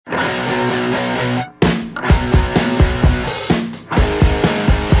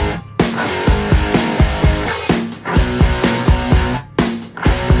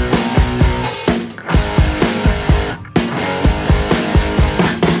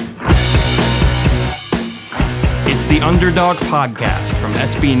the Underdog Podcast from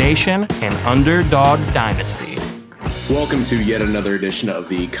SB Nation and Underdog Dynasty. Welcome to yet another edition of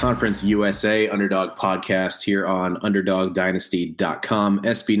the Conference USA Underdog Podcast here on UnderdogDynasty.com,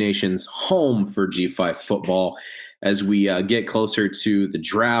 SB Nation's home for G5 football. As we get closer to the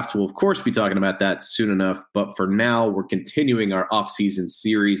draft, we'll of course be talking about that soon enough. But for now, we're continuing our off-season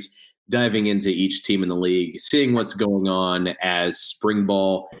series, diving into each team in the league, seeing what's going on as spring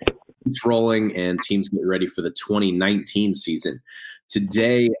ball keeps rolling and teams get ready for the 2019 season.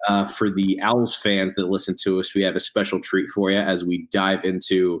 Today, for the Owls fans that listen to us, we have a special treat for you as we dive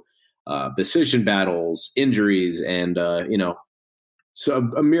into decision battles, injuries, and so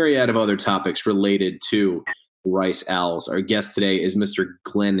a myriad of other topics related to Rice Owls. Our guest today is Mr.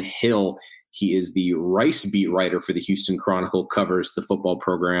 Glenn Hill. He is the Rice beat writer for the Houston Chronicle, covers the football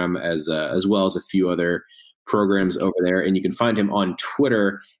program as well as a few other programs over there. And you can find him on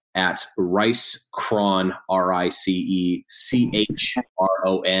Twitter at RiceChron, RiceChron.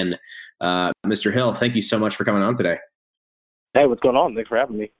 Mr. Hill, thank you so much for coming on today. Hey, what's going on? Thanks for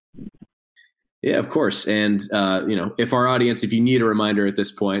having me. Yeah, of course. And, if our audience, if you need a reminder at this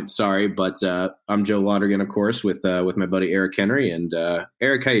point, sorry, but I'm Joe Lonergan, of course, with my buddy Eric Henry. And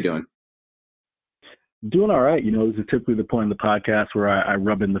Eric, how you doing? Doing all right. This is typically the point in the podcast where I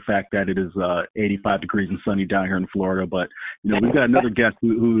rub in the fact that it is 85 degrees and sunny down here in Florida. But, we've got another guest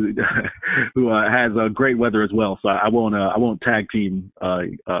who has great weather as well. So I won't tag team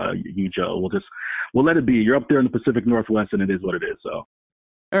you, Joe. We'll let it be. You're up there in the Pacific Northwest, and it is what it is. So.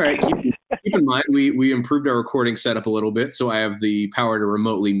 All right. Keep in mind, we improved our recording setup a little bit, so I have the power to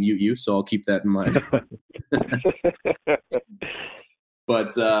remotely mute you. So I'll keep that in mind.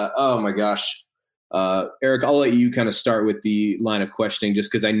 But oh my gosh. Eric, I'll let you kind of start with the line of questioning,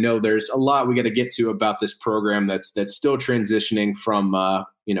 just because I know there's a lot we got to get to about this program that's still transitioning from,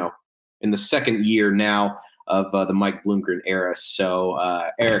 in the second year now of the Mike Bloomgren era. So,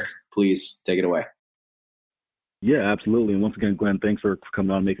 Eric, please take it away. Yeah, absolutely. And once again, Glenn, thanks for coming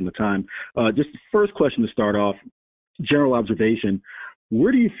on and making the time. Just the first question to start off, general observation.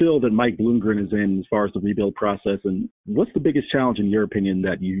 Where do you feel that Mike Bloomgren is in as far as the rebuild process, and what's the biggest challenge in your opinion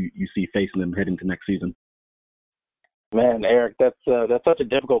that you see facing them heading to next season? Man, Eric, that's such a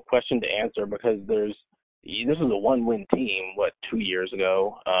difficult question to answer because this is a one-win team. 2 years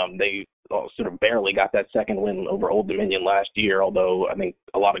ago, they sort of barely got that second win over Old Dominion last year. Although I think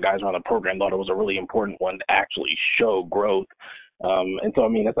a lot of guys around the program thought it was a really important one to actually show growth. And so,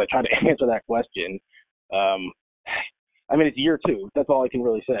 as I try to answer that question. It's year two. That's all I can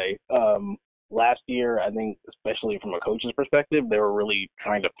really say. Last year, I think, especially from a coach's perspective, they were really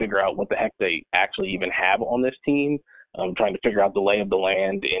trying to figure out what the heck they actually even have on this team, trying to figure out the lay of the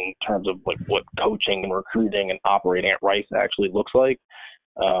land in terms of what coaching and recruiting and operating at Rice actually looks like.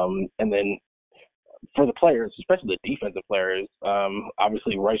 And then for the players, especially the defensive players,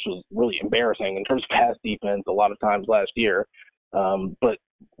 obviously Rice was really embarrassing in terms of pass defense a lot of times last year. But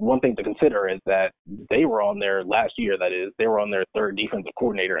one thing to consider is that they were on their third defensive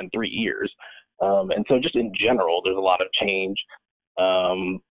coordinator in 3 years. And so just in general, there's a lot of change.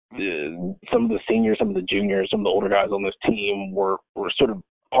 Some of the seniors, some of the juniors, some of the older guys on this team were sort of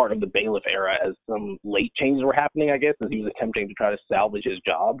part of the Bailiff era as some late changes were happening, I guess, as he was attempting to try to salvage his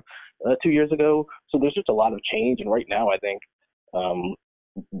job 2 years ago. So there's just a lot of change. And right now, I think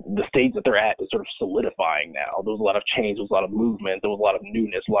the stage that they're at is sort of solidifying now. There was a lot of change, there was a lot of movement, there was a lot of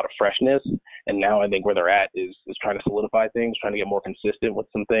newness, a lot of freshness. And now I think where they're at is trying to solidify things, trying to get more consistent with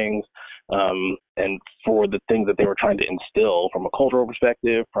some things. And for the things that they were trying to instill from a cultural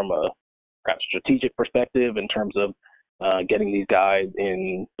perspective, from a perhaps strategic perspective in terms of getting these guys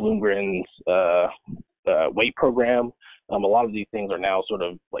in Bloomgren's weight program, a lot of these things are now sort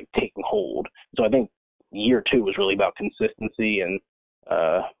of taking hold. So I think year two is really about consistency and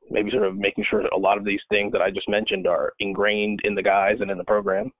maybe sort of making sure that a lot of these things that I just mentioned are ingrained in the guys and in the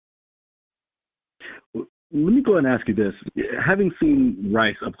program. Let me go ahead and ask you this. Having seen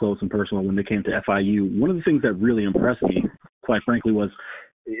Rice up close and personal when they came to FIU, one of the things that really impressed me, quite frankly, was,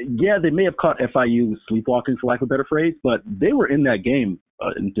 they may have caught FIU sleepwalking, for lack of a better phrase, but they were in that game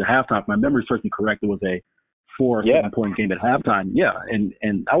into halftime. If my memory serves me correct, it was a 4-7-point game at halftime. Yeah,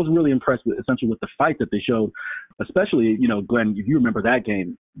 and I was really impressed with the fight that they showed, especially, Glenn, if you remember that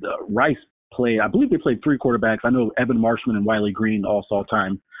game, Rice I believe they played 3 quarterbacks. I know Evan Marshman and Wiley Green all saw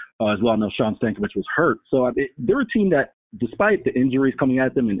time as well. I know Sean Stankovich was hurt. So they're a team that, despite the injuries coming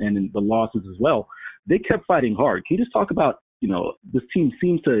at them and the losses as well, they kept fighting hard. Can you just talk about, this team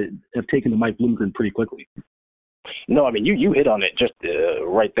seems to have taken to Mike Bloomgren pretty quickly? No, you hit on it just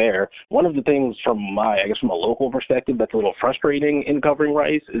right there. One of the things from a local perspective that's a little frustrating in covering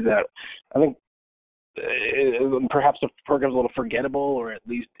Rice is that I think perhaps the program's a little forgettable, or at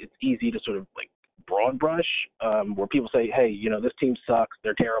least it's easy to sort of like broad brush, where people say, hey, this team sucks,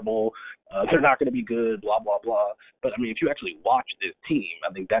 they're terrible, they're not going to be good, blah, blah, blah. But, I mean, if you actually watch this team,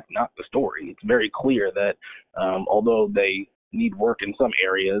 I think that's not the story. It's very clear that although they need work in some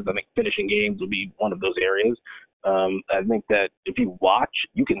areas, I think finishing games will be one of those areas. I think that if you watch,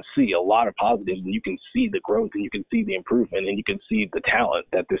 you can see a lot of positives, and you can see the growth, and you can see the improvement, and you can see the talent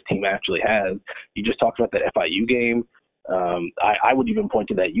that this team actually has. You just talked about that FIU game. I would even point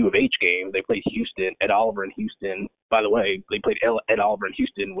to that U of H game. They played Houston, Ed Oliver in Houston. By the way, they played Ed Oliver in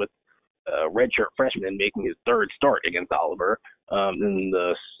Houston with redshirt freshman making his third start against Oliver in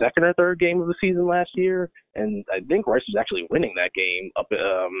the second or third game of the season last year. And I think Rice was actually winning that game up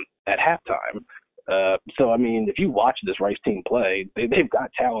at halftime. So, I mean, if you watch this Rice team play, they've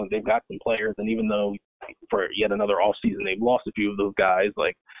got talent, they've got some players, and even though for yet another offseason they've lost a few of those guys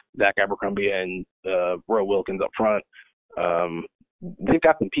like Zach Abercrombie and Roe Wilkins up front, they've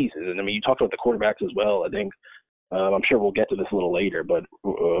got some pieces. And, I mean, you talked about the quarterbacks as well. I think I'm sure we'll get to this a little later, but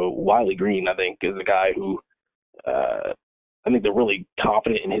Wiley Green, I think, is a guy who I think they're really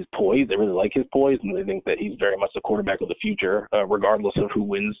confident in his poise. They really like his poise, and they think that he's very much the quarterback of the future, regardless of who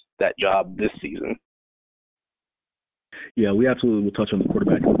wins that job this season. Yeah, we absolutely will touch on the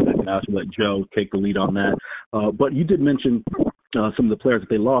quarterback in a second. I'll let Joe take the lead on that. But you did mention some of the players that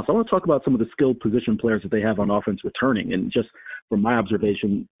they lost. I want to talk about some of the skilled position players that they have on offense returning. And just from my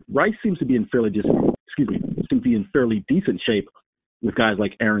observation, Rice seems to be in fairly decent shape with guys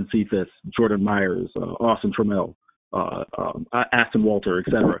like Aaron Cephas, Jordan Myers, Austin Trammell, Aston Walter, et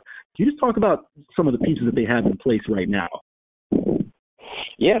cetera. Can you just talk about some of the pieces that they have in place right now?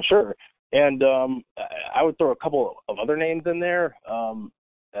 Yeah, sure. And I would throw a couple of other names in there.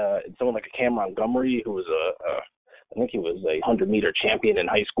 Someone like a Cam Montgomery, who was I think he was a 100-meter champion in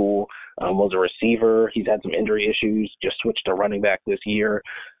high school, was a receiver. He's had some injury issues, just switched to running back this year.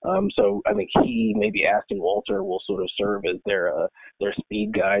 So I think he, maybe Aston Walter, will sort of serve as their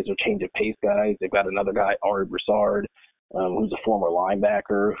speed guys or change of pace guys. They've got another guy, Ari Broussard, who's a former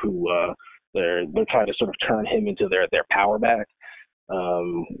linebacker, who they're trying to sort of turn him into their power back.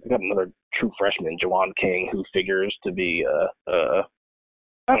 We've got another true freshman, Jawan King, who figures to be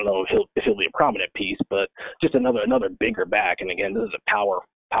I don't know if he'll be a prominent piece, but just another bigger back. And again, this is a power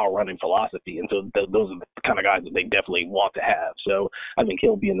running philosophy, and so those are the kind of guys that they definitely want to have. So I think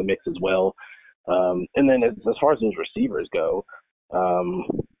he'll be in the mix as well. And then as far as those receivers go,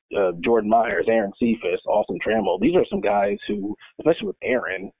 Jordan Myers, Aaron Cephas, Austin Trammell, these are some guys who, especially with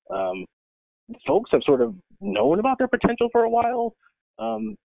Aaron, folks have sort of known about their potential for a while.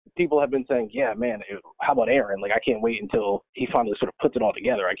 People have been saying, yeah, man, how about Aaron? Like, I can't wait until he finally sort of puts it all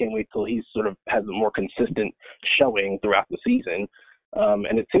together. I can't wait till he sort of has a more consistent showing throughout the season.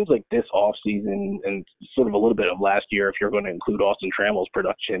 And it seems like this offseason and sort of a little bit of last year, if you're going to include Austin Trammell's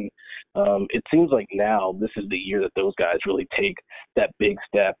production, it seems like now this is the year that those guys really take that big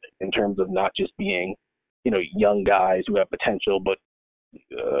step in terms of not just being, young guys who have potential, but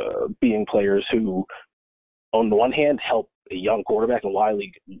being players who, on the one hand, help a young quarterback, and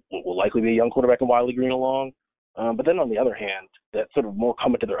Wiley will likely be a young quarterback, and Wiley Green along. But then on the other hand, that sort of more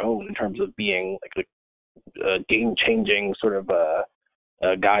coming to their own in terms of being like a game-changing sort of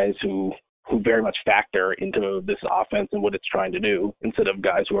guys who very much factor into this offense and what it's trying to do, instead of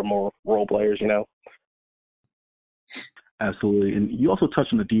guys who are more role players, Absolutely. And you also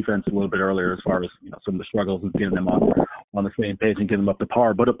touched on the defense a little bit earlier as far as some of the struggles of getting them on the same page and getting them up to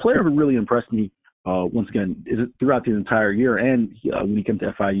par. But a player who really impressed me, once again, is throughout the entire year, and when he came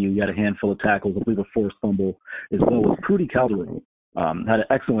to FIU, he had a handful of tackles, I believe a forced fumble, as well as Prudy Calderon. Had an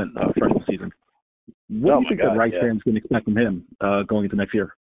excellent freshman season. What do you think that Rice fans can expect from him going into next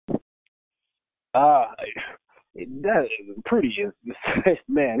year? Prudy is,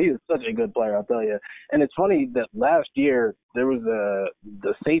 man, he is such a good player, I'll tell you. And it's funny that last year there was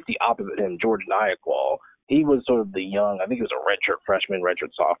the safety opposite him, George Nyaqua. He was sort of the young, I think he was a redshirt freshman,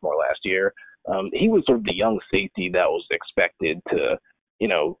 redshirt sophomore last year. He was sort of the young safety that was expected to,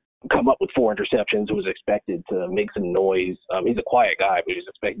 come up with 4 interceptions, who was expected to make some noise. He's a quiet guy, but he was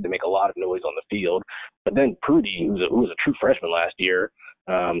expected to make a lot of noise on the field. But then Prudy, who was a true freshman last year,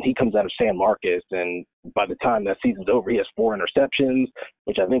 he comes out of San Marcos, and by the time that season's over, he has 4 interceptions,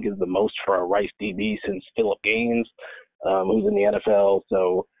 which I think is the most for a Rice DB since Phillip Gaines, who's in the NFL.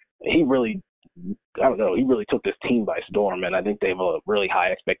 So he really, he really took this team by storm, and I think they have really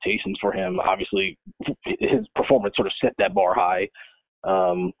high expectations for him. Obviously, his performance sort of set that bar high.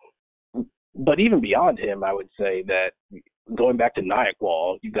 But even beyond him, I would say that going back to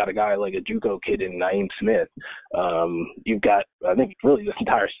Nyaqua, you've got a guy like a JUCO kid in Naeem Smith. You've got, I think, really this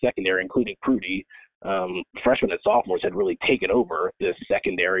entire secondary, including Prudy, freshmen and sophomores had really taken over this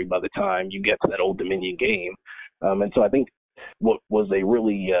secondary by the time you get to that Old Dominion game. And so I think what was a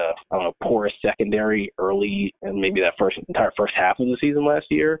really, porous secondary early and maybe that entire first half of the season last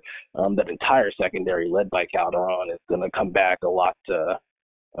year, that entire secondary led by Calderon is going to come back a lot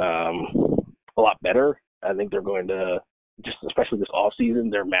better. I think they're going to, just especially this offseason,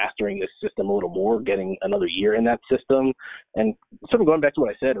 they're mastering this system a little more, getting another year in that system. And sort of going back to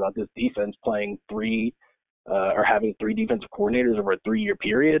what I said about this defense playing having three defensive coordinators over a 3-year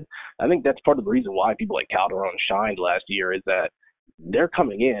period, I think that's part of the reason why people like Calderon shined last year, is that they're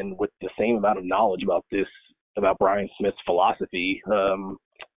coming in with the same amount of knowledge about Brian Smith's philosophy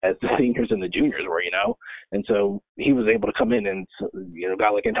as the seniors and the juniors were, And so he was able to come in and, a guy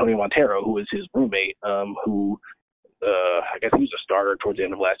like Antonio Montero, who was his roommate, who I guess he was a starter towards the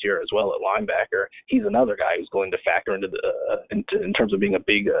end of last year as well at linebacker. He's another guy who's going to factor into in terms of being a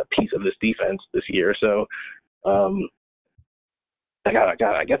big piece of this defense this year. So, I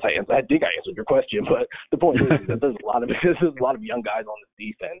guess I think I answered your question, but the point is that there's a lot of young guys on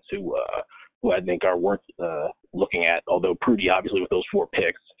this defense who I think are worth looking at. Although Prudy, obviously, with those 4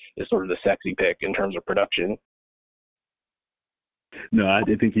 picks, is sort of the sexy pick in terms of production. No, I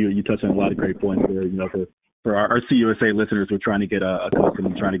think you touched on a lot of great points there. For our CUSA listeners who are trying to get accustomed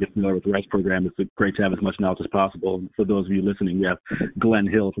and trying to get familiar with the Rice program, it's great to have as much knowledge as possible. For those of you listening, we have Glenn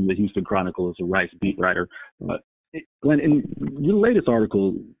Hill from the Houston Chronicle as a Rice beat writer. Glenn, in your latest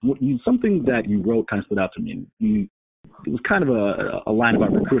article, something that you wrote kind of stood out to me. It was kind of a line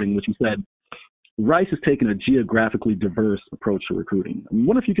about recruiting, which you said, Rice has taken a geographically diverse approach to recruiting. I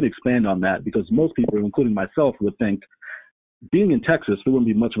wonder if you could expand on that, because most people, including myself, would think being in Texas, there wouldn't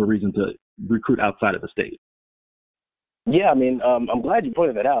be much of a reason to recruit outside of the state. Yeah, I'm glad you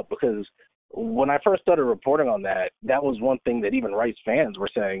pointed that out, because when I first started reporting on that, that was one thing that even Rice fans were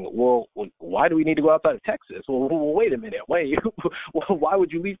saying, well, why do we need to go outside of Texas? Well, wait a minute. Why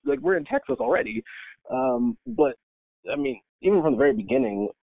would you leave? Like, we're in Texas already. But, even from the very beginning,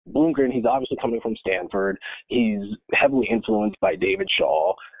 Bloomgren, he's obviously coming from Stanford. He's heavily influenced by David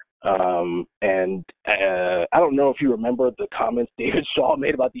Shaw. And I don't know if you remember the comments David Shaw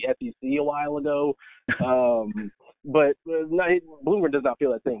made about the SEC a while ago. But Bloomgren does not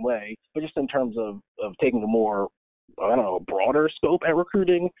feel that same way. But just in terms of taking a more, broader scope at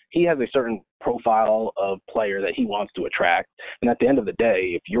recruiting, he has a certain profile of player that he wants to attract. And at the end of the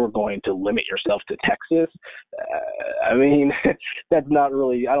day, if you're going to limit yourself to Texas, that's not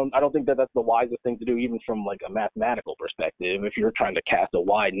really, I don't think that that's the wisest thing to do, even from like a mathematical perspective. If you're trying to cast a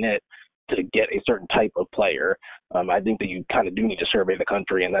wide net to get a certain type of player, I think that you kind of do need to survey the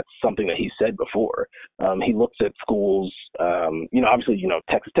country, and that's something that he said before. He looks at schools, obviously,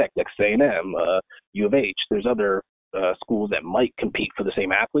 Texas Tech, Texas A&M, U of H. There's other schools that might compete for the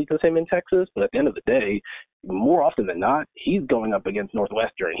same athletes as him in Texas, but at the end of the day, more often than not, he's going up against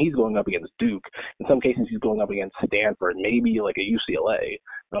Northwestern, he's going up against Duke. In some cases, he's going up against Stanford, maybe like a UCLA.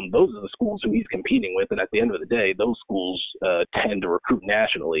 Those are the schools who he's competing with, and at the end of the day, those schools tend to recruit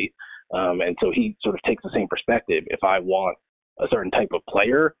nationally. And so he sort of takes the same perspective. If I want a certain type of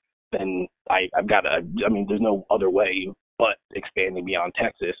player, then I've got to, there's no other way but expanding beyond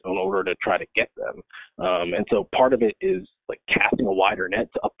Texas in order to try to get them. And so part of it is like casting a wider net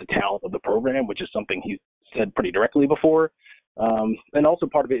to up the talent of the program, which is something he's said pretty directly before. And also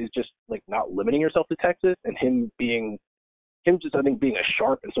part of it is just like not limiting yourself to Texas, and him being a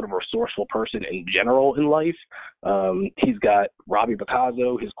sharp and sort of resourceful person in general in life. He's got Robbie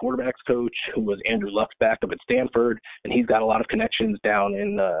Picasso, his quarterbacks coach, who was Andrew Luck's backup at Stanford, and he's got a lot of connections down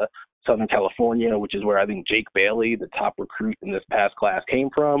in Southern California, which is where I think Jake Bailey, the top recruit in this past class, came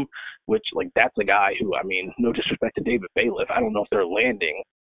from, which, like, that's a guy who, no disrespect to David Bailiff, I don't know if they're landing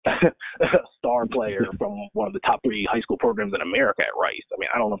a star player from one of the top 3 high school programs in America at Rice.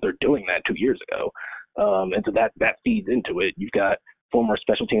 I don't know if they're doing that 2 years ago. And so that feeds into it. You've got former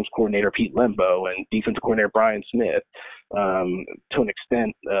special teams coordinator Pete Lembo and defensive coordinator Brian Smith. To an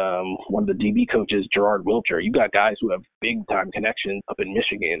extent, one of the DB coaches, Gerard Wilcher. You've got guys who have big-time connections up in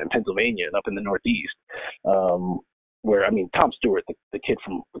Michigan and Pennsylvania and up in the Northeast. Where, Tom Stewart, the kid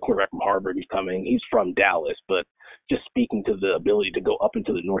from the quarterback from Harvard, he's from Dallas, but just speaking to the ability to go up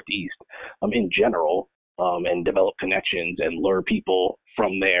into the Northeast in general and develop connections and lure people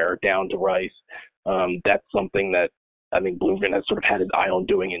from there down to Rice, that's something that I think Bloomgren has sort of had his eye on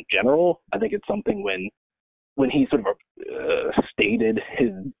doing in general. I think it's something when he sort of stated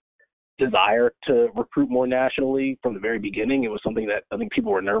his desire to recruit more nationally from the very beginning, it was something that I think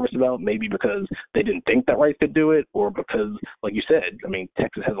people were nervous about, maybe because they didn't think that Rice could do it, or because, like you said,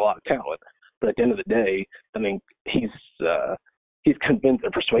 Texas has a lot of talent. But at the end of the day, I think he's he's convinced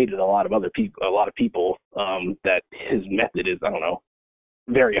or persuaded a lot of people that his method is, I don't know,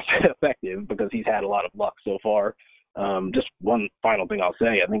 very effective because he's had a lot of luck so far. Just one final thing I'll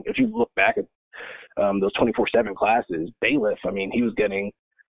say, I think if you look back at those 24/7 classes, Bailiff, I mean, he was getting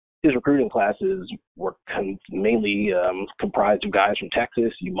his recruiting classes were mainly comprised of guys from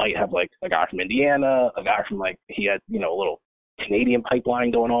Texas. You might have like a guy from Indiana, a guy from he had, a little Canadian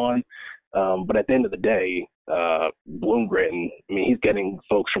pipeline going on. But at the end of the day, Bloomgren, I mean, he's getting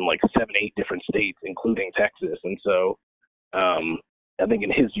folks from 7, 8 different states, including Texas. And so I think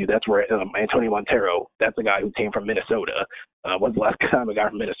in his view, that's where Antonio Montero, that's a guy who came from Minnesota. When's the last time a guy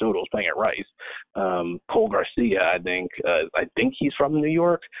from Minnesota was playing at Rice? Cole Garcia, I think he's from New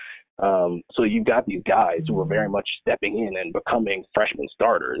York. So you've got these guys who are very much stepping in and becoming freshman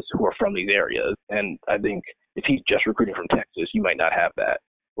starters who are from these areas. And I think if he's just recruiting from Texas, you might not have that,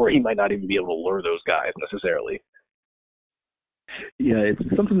 or he might not even be able to lure those guys necessarily. Yeah, it's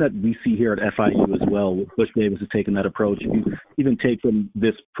something that we see here at FIU as well. Butch Davis is taking that approach. If you even take from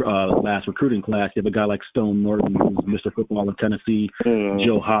this last recruiting class, you have a guy like Stone Norton, who's Mr. Football in Tennessee,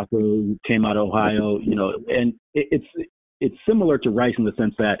 Joe Hopper, who came out of Ohio, and it's similar to Rice in the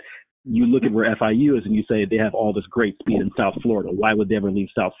sense that you look at where FIU is and you say they have all this great speed in South Florida. Why would they ever leave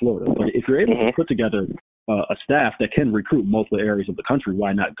South Florida? But if you're able to put together a staff that can recruit multiple areas of the country,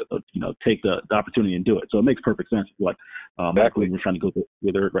 why not, take the opportunity and do it? So it makes perfect sense. Like Exactly. we're trying to go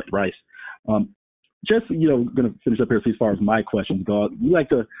with Rice. Just, going to finish up here as far as my questions go. We like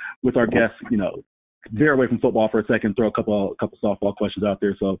to, with our guests, veer away from football for a second, throw a couple softball questions out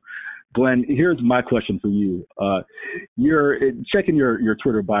there. So, Glenn, here's my question for you. You're checking your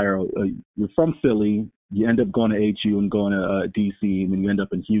Twitter bio. You're from Philly. You end up going to HU and going to DC, and then you end up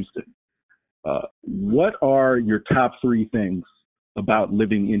in Houston. What are your top 3 things about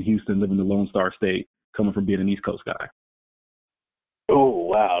living in Houston, living in the Lone Star State, coming from being an East Coast guy? Oh,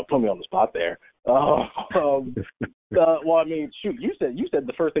 wow. Put me on the spot there. Well, I mean, shoot, you said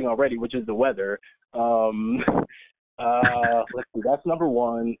the first thing already, which is the weather. Let's see, that's number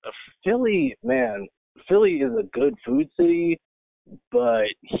 1. Philly is a good food city, but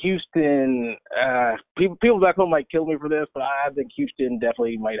Houston, people back home might kill me for this, but I think Houston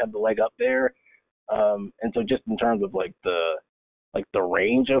definitely might have the leg up there. And so just in terms of the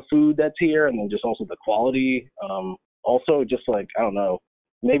range of food that's here, and then just also the quality, also just I don't know,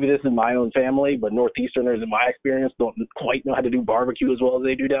 maybe this is my own family, but Northeasterners in my experience don't quite know how to do barbecue as well as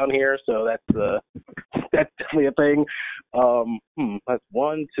they do down here. So that's definitely a thing. That's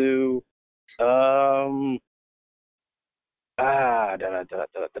 1, 2. I don't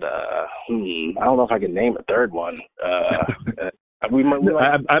know if I can name a third one. I put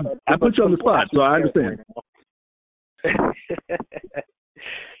you on the spot, so I understand.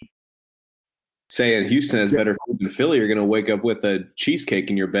 Saying Houston has better food than Philly, you're going to wake up with a cheesecake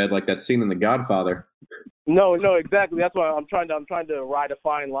in your bed like that scene in The Godfather. No, exactly. That's why I'm trying to ride a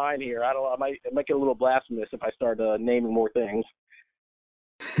fine line here. I might get a little blasphemous if I start naming more things.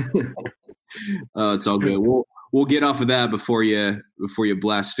 It's all good. We'll get off of that before you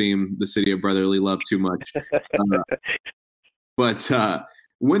blaspheme the city of brotherly love too much. But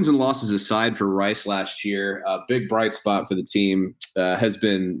wins and losses aside for Rice last year, a big bright spot for the team has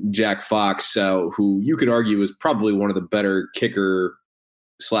been Jack Fox, who you could argue is probably one of the better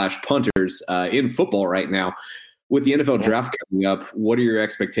kicker/punters in football right now. With the NFL draft coming up, what are your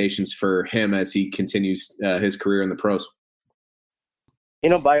expectations for him as he continues his career in the pros?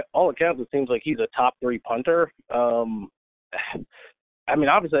 By all accounts, it seems like he's a top 3 punter. I mean,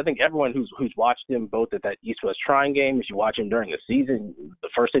 obviously, I think everyone who's watched him both at that East-West Shrine game, if you watch him during the season, the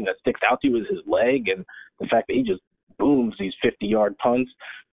first thing that sticks out to you is his leg and the fact that he just booms these 50-yard punts.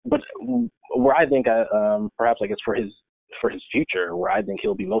 But where I think, perhaps I guess for his future, where I think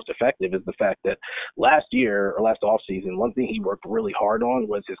he'll be most effective is the fact that last offseason, one thing he worked really hard on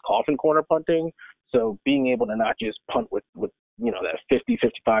was his coffin corner punting. So being able to not just punt with that 50,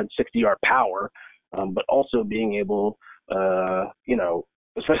 55, 60-yard power, but also being able,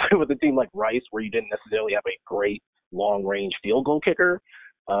 especially with a team like Rice, where you didn't necessarily have a great long-range field goal kicker,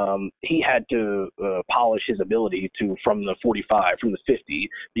 he had to polish his ability to, from the 45, from the 50,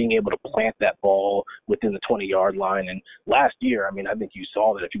 being able to plant that ball within the 20-yard line. And last year, I mean, I think you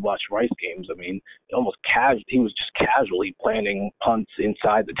saw that if you watched Rice games. I mean, he was just casually planting punts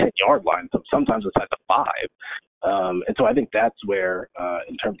inside the 10-yard line, sometimes inside the 5. And so I think that's where,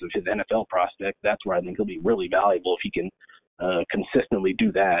 in terms of his NFL prospect, that's where I think he'll be really valuable if he can consistently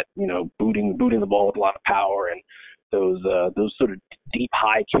do that, booting the ball with a lot of power and those sort of deep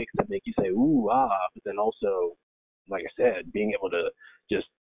high kicks that make you say, ooh, but then also, like I said, being able to just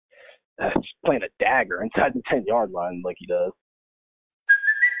plant a dagger inside the 10-yard line like he does.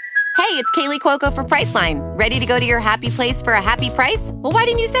 it's Kaylee Cuoco for Priceline. Ready to go to your happy place for a happy price? Well, why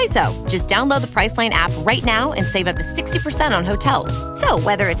didn't you say so? Just download the Priceline app right now and save up to 60% on hotels. So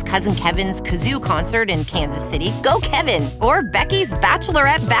whether it's Cousin Kevin's Kazoo Concert in Kansas City, go Kevin, or Becky's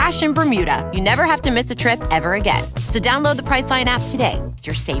Bachelorette Bash in Bermuda, you never have to miss a trip ever again. So download the Priceline app today.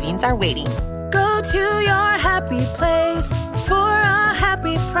 Your savings are waiting. Go to your happy place for a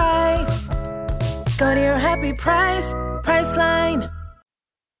happy price. Go to your happy price, Priceline.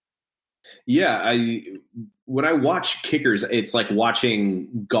 Yeah, when I watch kickers, it's like watching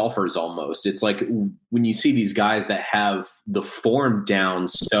golfers almost. It's like when you see these guys that have the form down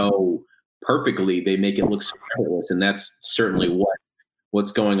so perfectly, they make it look so effortless, and that's certainly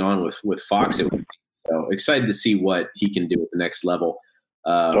what's going on with Fox. So excited to see what he can do at the next level.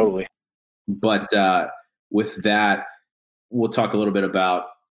 Totally. But with that, we'll talk a little bit about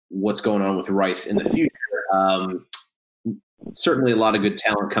what's going on with Rice in the future. Certainly a lot of good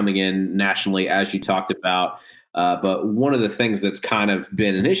talent coming in nationally, as you talked about. But one of the things that's kind of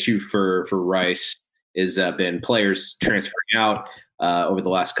been an issue for Rice is been players transferring out over the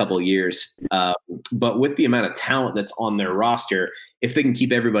last couple of years. But with the amount of talent that's on their roster, if they can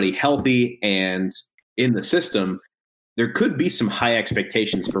keep everybody healthy and in the system, there could be some high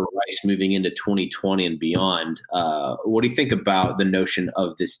expectations for Rice moving into 2020 and beyond. What do you think about the notion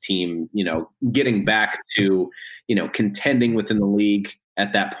of this team, getting back to, contending within the league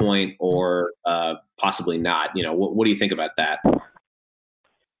at that point, or possibly not? What do you think about that?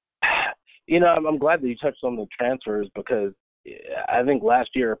 I'm glad that you touched on the transfers, because I think last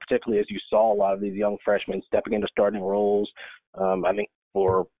year, particularly as you saw a lot of these young freshmen stepping into starting roles, I think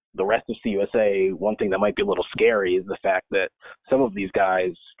for the rest of CUSA, one thing that might be a little scary is the fact that some of these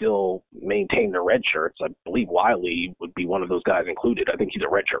guys still maintain their red shirts. I believe Wiley would be one of those guys included. I think he's a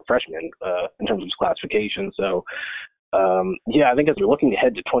redshirt freshman in terms of his classification. So, I think as we're looking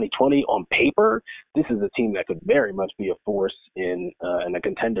ahead to 2020, on paper, this is a team that could very much be a force in a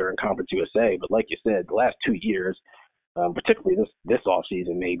contender in Conference USA. But like you said, the last 2 years, particularly this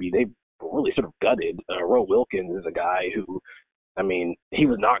offseason, maybe they've really sort of gutted. Ro Wilkins is a guy who, he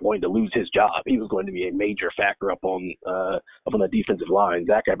was not going to lose his job. He was going to be a major factor up on the defensive line.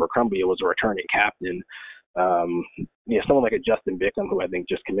 Zach Abercrombie was a returning captain. Someone like a Justin Bickham, who I think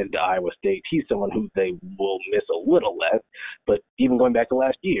just committed to Iowa State, he's someone who they will miss a little less. But even going back to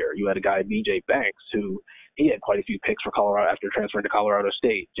last year, you had a guy, BJ Banks, who he had quite a few picks for Colorado after transferring to Colorado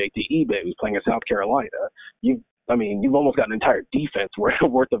State. JT Ebay, who's playing at South Carolina. You've almost got an entire defense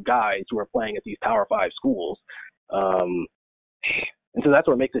worth of guys who are playing at these Power 5 schools. And so that's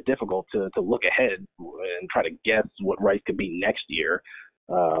what makes it difficult to look ahead and try to guess what Rice could be next year,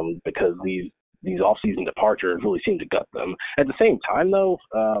 because these off-season departures really seem to gut them. At the same time, though,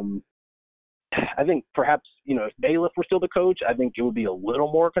 I think perhaps, if Bailiff were still the coach, I think it would be a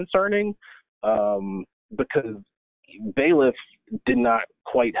little more concerning, because Bailiff did not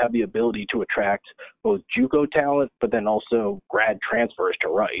quite have the ability to attract both JUCO talent, but then also grad transfers to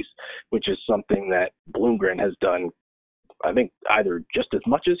Rice, which is something that Bloomgren has done, I think, either just as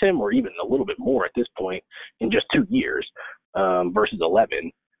much as him or even a little bit more at this point in just 2 years, versus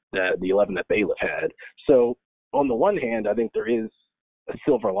 11, the 11 that Bailiff had. So on the one hand, I think there is a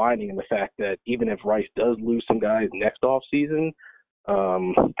silver lining in the fact that even if Rice does lose some guys next off season,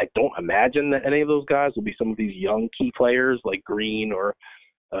 I don't imagine that any of those guys will be some of these young key players like Green or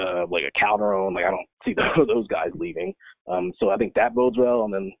like a Calderon. I don't see those guys leaving. So I think that bodes well.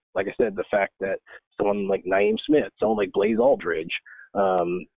 And then, like I said, the fact that someone like Naeem Smith, someone like Blaze Aldridge,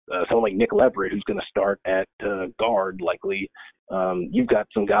 someone like Nick Leverett, who's going to start at guard likely, you've got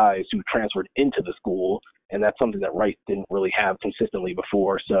some guys who transferred into the school, and that's something that Rice didn't really have consistently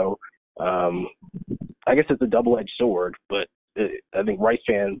before. So I guess it's a double-edged sword, but I think Rice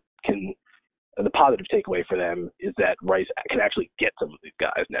fans the positive takeaway for them is that Rice can actually get some of these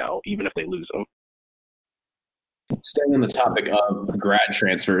guys now, even if they lose them. Staying on the topic of grad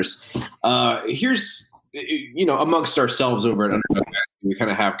transfers, here's, amongst ourselves over at Underdog, we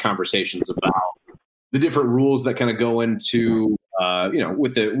kind of have conversations about the different rules that kind of go into,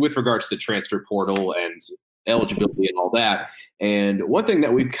 with regards to the transfer portal and eligibility and all that. And one thing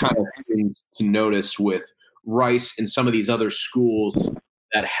that we've kind of seen to notice with Rice and some of these other schools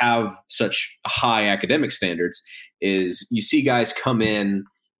that have such high academic standards is you see guys come in,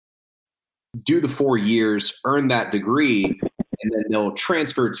 do the 4 years, earn that degree, and then they'll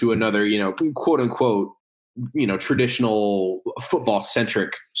transfer to another, quote unquote, traditional football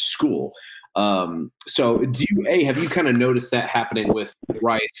centric school. So have you kind of noticed that happening with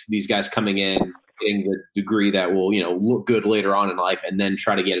Rice, these guys coming in, getting the degree that will, look good later on in life, and then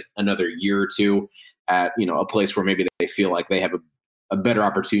try to get another year or two at, a place where maybe they feel like they have a better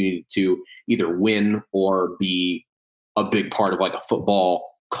opportunity to either win or be a big part of like a football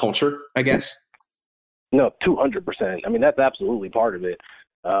culture, I guess? No, 200%. I mean, that's absolutely part of it.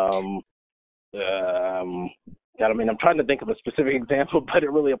 I mean, I'm trying to think of a specific example, but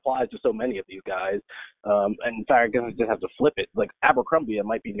it really applies to so many of these guys. And in fact, I guess I just have to flip it. Like Abercrombie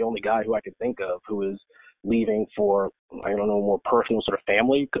might be the only guy who I can think of who is leaving for, I don't know, more personal sort of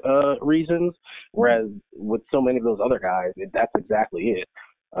family reasons. Whereas with so many of those other guys, that's exactly it.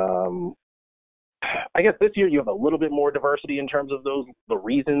 I guess this year you have a little bit more diversity in terms of the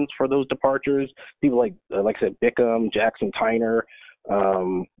reasons for those departures. People like I said, Bickham, Jackson Tyner,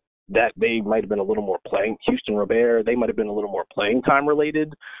 that they might have been a little more playing. Houston Robert, they might have been a little more playing time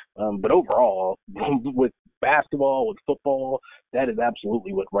related. But overall, with basketball, with football, that is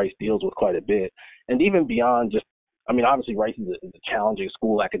absolutely what Rice deals with quite a bit. And even beyond just, I mean, obviously Rice is a challenging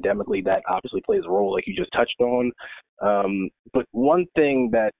school academically. That obviously plays a role, like you just touched on. But one thing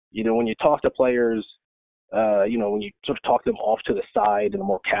that, when you talk to players, when you sort of talk them off to the side in a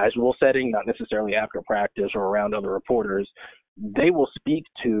more casual setting, not necessarily after practice or around other reporters, they will speak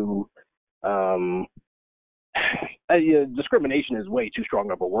to discrimination is way too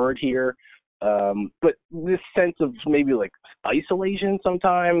strong of a word here. But this sense of maybe like isolation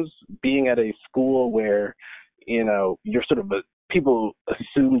sometimes, being at a school where, you're sort of people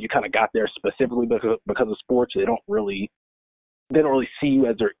assume you kind of got there specifically because of sports. They don't really see you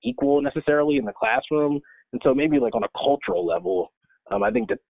as their equal necessarily in the classroom. And so maybe like on a cultural level, I think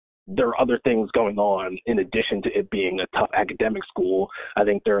that there are other things going on in addition to it being a tough academic school. I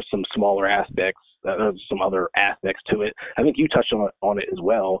think there are some smaller aspects, some other aspects to it. I think you touched on it as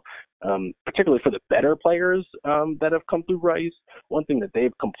well, particularly for the better players that have come through Rice. One thing that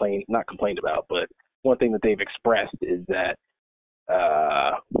they've not complained about, but one thing that they've expressed is that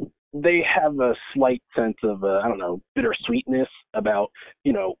they have a slight sense of, bittersweetness about,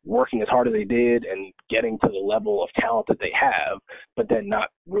 working as hard as they did and getting to the level of talent that they have, but then not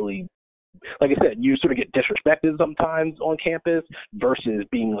really, like I said, you sort of get disrespected sometimes on campus versus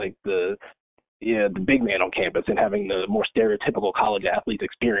being like the big man on campus and having the more stereotypical college athlete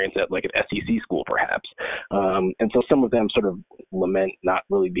experience at like an SEC school perhaps. And so some of them sort of lament not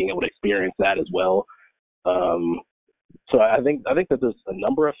really being able to experience that as well. So I think that there's a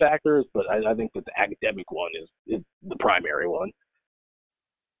number of factors, but I think that the academic one is the primary one.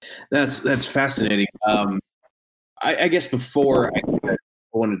 That's fascinating. I guess before I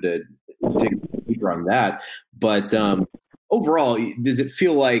wanted to dig deeper on that, but overall, does it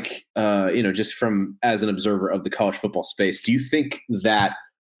feel like, just from as an observer of the college football space, do you think that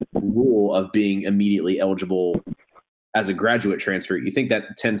rule of being immediately eligible as a graduate transfer, you think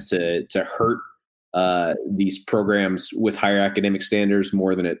that tends to hurt these programs with higher academic standards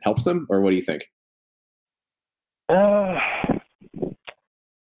more than it helps them, or what do you think?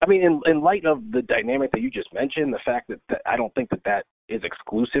 I mean, in light of the dynamic that you just mentioned, the fact that I don't think that is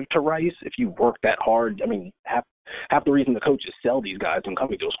exclusive to Rice. If you work that hard, I mean, half the reason the coaches sell these guys when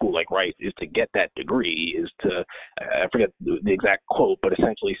coming to a school like Rice is to get that degree, is to, I forget the exact quote, but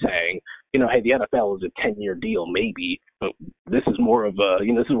essentially saying, hey, the NFL is a 10-year deal maybe, but this is more of a,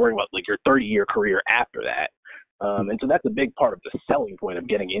 this is worrying about like your 30-year career after that. And so that's a big part of the selling point of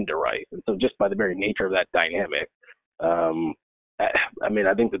getting into Rice. And so just by the very nature of that dynamic, I mean,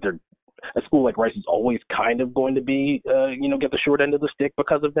 I think that a school like Rice is always kind of going to be, get the short end of the stick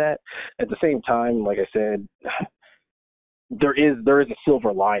because of that. At the same time, like I said, there is a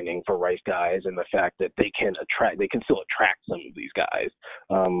silver lining for Rice guys in the fact that they can still attract some of these guys.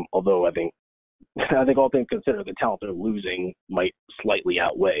 Although I think all things considered, the talent they're losing might slightly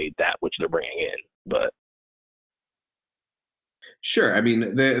outweigh that which they're bringing in. But sure, I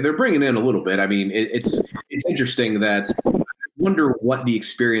mean, they're bringing in a little bit. I mean, it's interesting that I wonder what the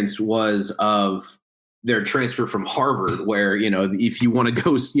experience was of their transfer from Harvard, where, if you want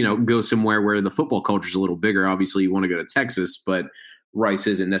to go somewhere where the football culture is a little bigger, obviously you want to go to Texas, but Rice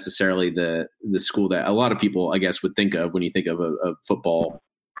isn't necessarily the school that a lot of people, I guess, would think of when you think of a football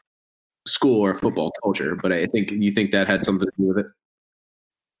school or a football culture. But I think you think that had something to do with it.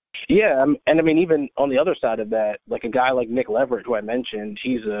 Yeah, and I mean, even on the other side of that, like a guy like Nick Leverett, who I mentioned,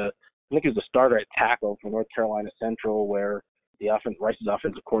 I think he was a starter at tackle for North Carolina Central, where Rice's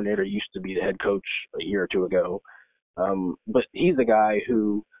offensive coordinator used to be the head coach a year or two ago. But he's a guy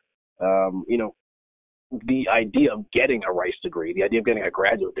who, the idea of getting a Rice degree, the idea of getting a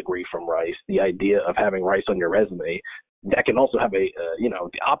graduate degree from Rice, the idea of having Rice on your resume, that can also have the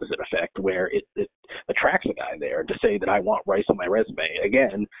opposite effect, where it attracts a guy there to say that I want Rice on my resume.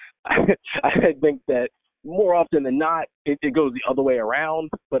 Again, I think that more often than not, it goes the other way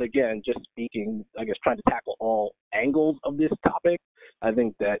around. But again, just speaking, I guess, trying to tackle all angles of this topic, I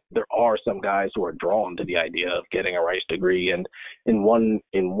think that there are some guys who are drawn to the idea of getting a Rice degree. And in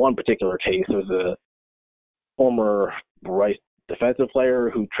one particular case, there was a former Rice defensive player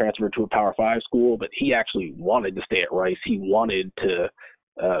who transferred to a Power 5 school, but he actually wanted to stay at Rice. He wanted to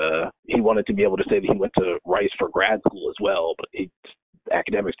be able to say that he went to Rice for grad school as well, but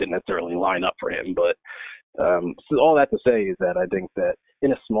academics didn't necessarily line up for him. But so all that to say is that I think that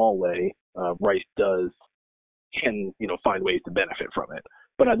in a small way, Rice can find ways to benefit from it.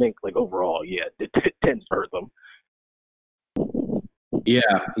 But I think like overall, yeah, it tends to hurt them.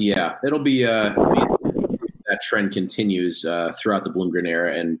 Yeah, it'll be that trend continues throughout the Bloomgren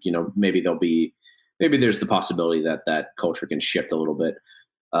era, and maybe there's the possibility that culture can shift a little bit.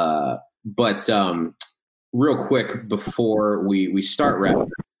 But real quick before we start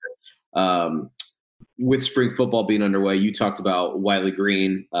wrapping, with spring football being underway, you talked about Wiley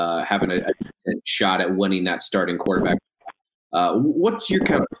Green having a shot at winning that starting quarterback. What's your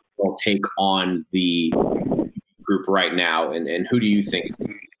kind of take on the group right now, and who do you think is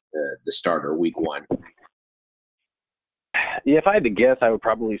the starter week 1? Yeah, if I had to guess, I would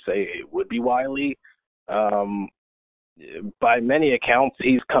probably say it would be Wiley. By many accounts,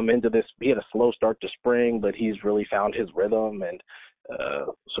 he's come into this. He had a slow start to spring, but he's really found his rhythm and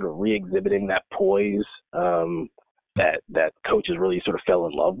sort of re-exhibiting that poise that coaches really sort of fell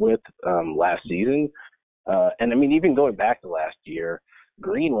in love with last season. And I mean, even going back to last year,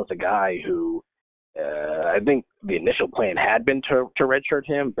 Green was a guy who I think the initial plan had been to redshirt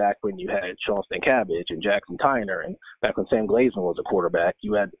him back when you had Sean Stankiewicz and Jackson Tyner, and back when Sam Glazman was a quarterback.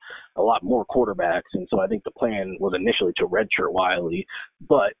 You had a lot more quarterbacks, and so I think the plan was initially to redshirt Wiley,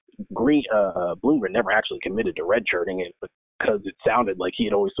 but Bloomgren never actually committed to redshirting it because it sounded like he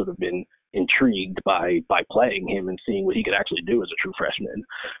had always sort of been intrigued by playing him and seeing what he could actually do as a true freshman.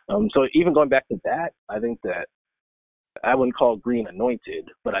 So even going back to that, I think that I wouldn't call Green anointed,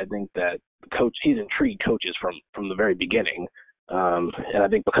 but I think that he's intrigued coaches from the very beginning. And I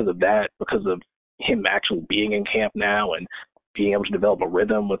think because of that, because of him actually being in camp now and being able to develop a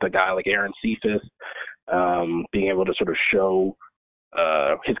rhythm with a guy like Aaron Cephas, being able to sort of show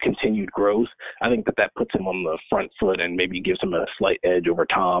his continued growth, I think that puts him on the front foot and maybe gives him a slight edge over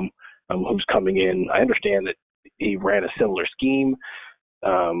Tom, who's coming in. I understand that he ran a similar scheme,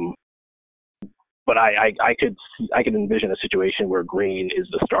 but I could envision a situation where Green is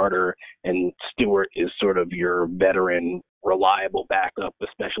the starter and Stewart is sort of your veteran, reliable backup,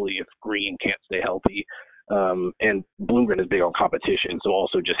 especially if Green can't stay healthy. And Bloomgren is big on competition, so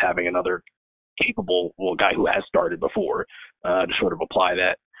also just having another capable guy who has started before to sort of apply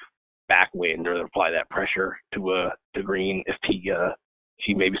that backwind or apply that pressure to Green if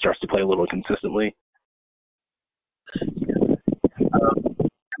he maybe starts to play a little consistently.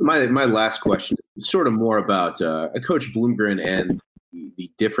 My last question is sort of more about Coach Bloomgren and the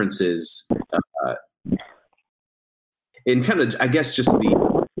differences in kind of, I guess, just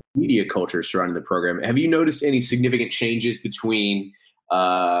the media culture surrounding the program. Have you noticed any significant changes between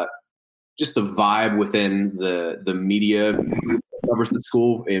just the vibe within the media that covers the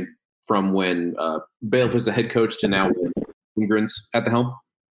school from when Bailiff was the head coach to now when Bloomgren's at the helm?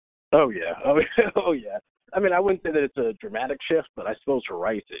 Oh, yeah. Oh, yeah. I mean, I wouldn't say that it's a dramatic shift, but I suppose for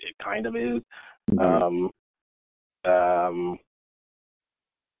Rice it kind of is.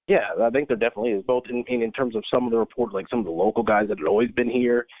 Yeah, I think there definitely is, both in terms of some of the reports, like some of the local guys that had always been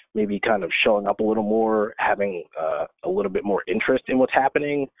here, maybe kind of showing up a little more, having a little bit more interest in what's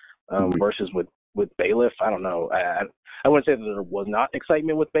happening versus with Bailiff. I don't know. I wouldn't say that there was not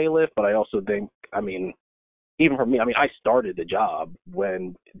excitement with Bailiff, but I also think, I mean, even for me, I mean, I started the job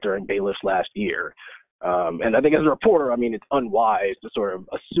during Bailiff's last year. And I think as a reporter, I mean, it's unwise to sort of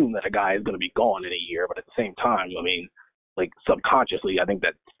assume that a guy is going to be gone in a year. But at the same time, I mean, like subconsciously, I think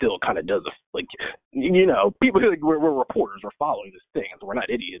that still kind of does, people feel like we're reporters, we're following this thing. So we're not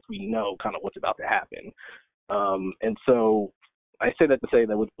idiots. We know kind of what's about to happen. And so I say that to say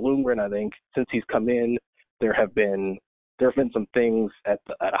that with Bloomgren, I think since he's come in, there have been some things at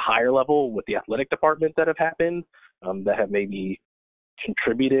a higher level with the athletic department that have happened that have maybe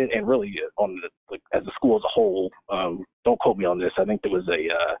contributed, and really as a school as a whole, don't quote me on this, I think there was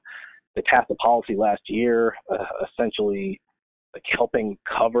they passed a policy last year essentially like helping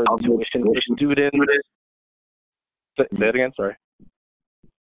cover the tuition for students. Say that again, sorry.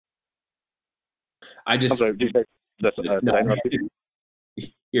 I'm sorry, did you say, no,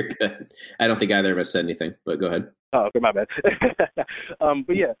 you're good. I don't think either of us said anything, but go ahead. Oh, okay, my bad.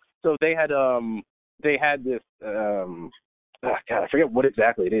 But yeah, so they had this God, I forget what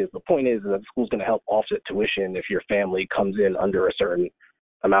exactly it is. The point is that the school's going to help offset tuition if your family comes in under a certain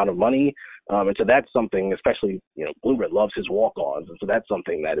amount of money. And so that's something, especially, Bloomgren loves his walk-ons. And so that's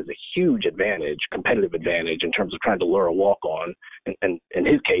something that is a huge advantage, competitive advantage in terms of trying to lure a walk-on. And in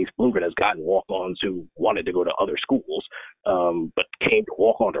his case, Bloomgren has gotten walk-ons who wanted to go to other schools, but came to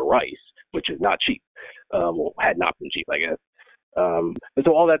walk on to Rice, which is not cheap. Had not been cheap, I guess. And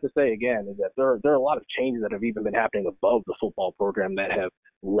so all that to say, again, is that there are a lot of changes that have even been happening above the football program that have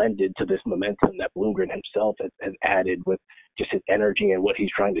lended to this momentum that Bloomgren himself has added with just his energy and what he's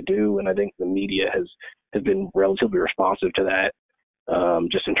trying to do. And I think the media has been relatively responsive to that,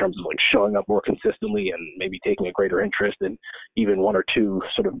 just in terms of like showing up more consistently and maybe taking a greater interest in even one or two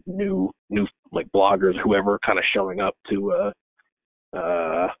sort of new like bloggers, whoever, kind of showing up to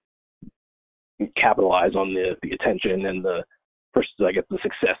capitalize on the attention and the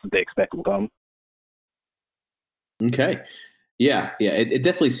success that they expect will come. Okay. Yeah. It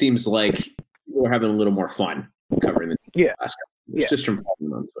definitely seems like we're having a little more fun covering the last couple of years, just from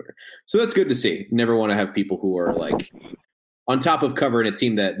following on Twitter. So that's good to see. Never want to have people who are like on top of covering a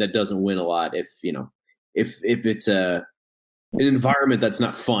team that doesn't win a lot. If it's an environment that's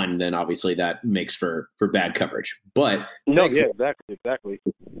not fun, then obviously that makes for bad coverage. But exactly.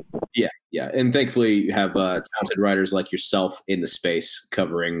 Yeah. And thankfully you have talented writers like yourself in the space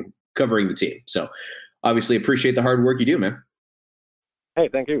covering the team. So obviously appreciate the hard work you do, man. Hey,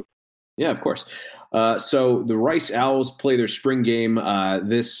 thank you. Yeah, of course. So the Rice Owls play their spring game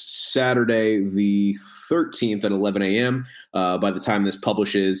this Saturday, the 13th at 11 a.m. By the time this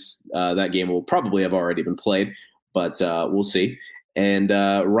publishes, that game will probably have already been played, but we'll see. And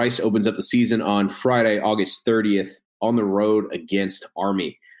Rice opens up the season on Friday, August 30th on the road against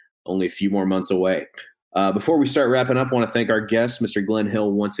Army. Only a few more months away. Before we start wrapping up, I want to thank our guests, Mr. Glenn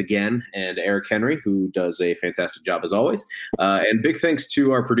Hill, once again, and Eric Henry, who does a fantastic job as always. And big thanks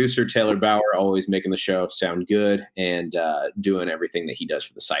to our producer, Taylor Bauer, always making the show sound good and doing everything that he does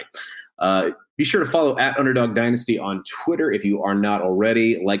for the site. Be sure to follow at Underdog Dynasty on Twitter if you are not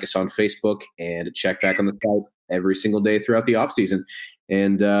already. Like us on Facebook and check back on the site every single day throughout the offseason.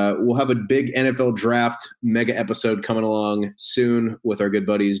 And we'll have a big NFL draft mega episode coming along soon with our good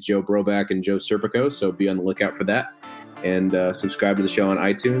buddies Joe Broback and Joe Serpico. So be on the lookout for that. And subscribe to the show on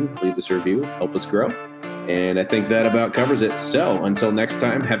iTunes. Leave us a review. Help us grow. And I think that about covers it. So until next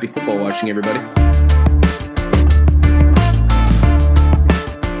time, happy football watching, everybody.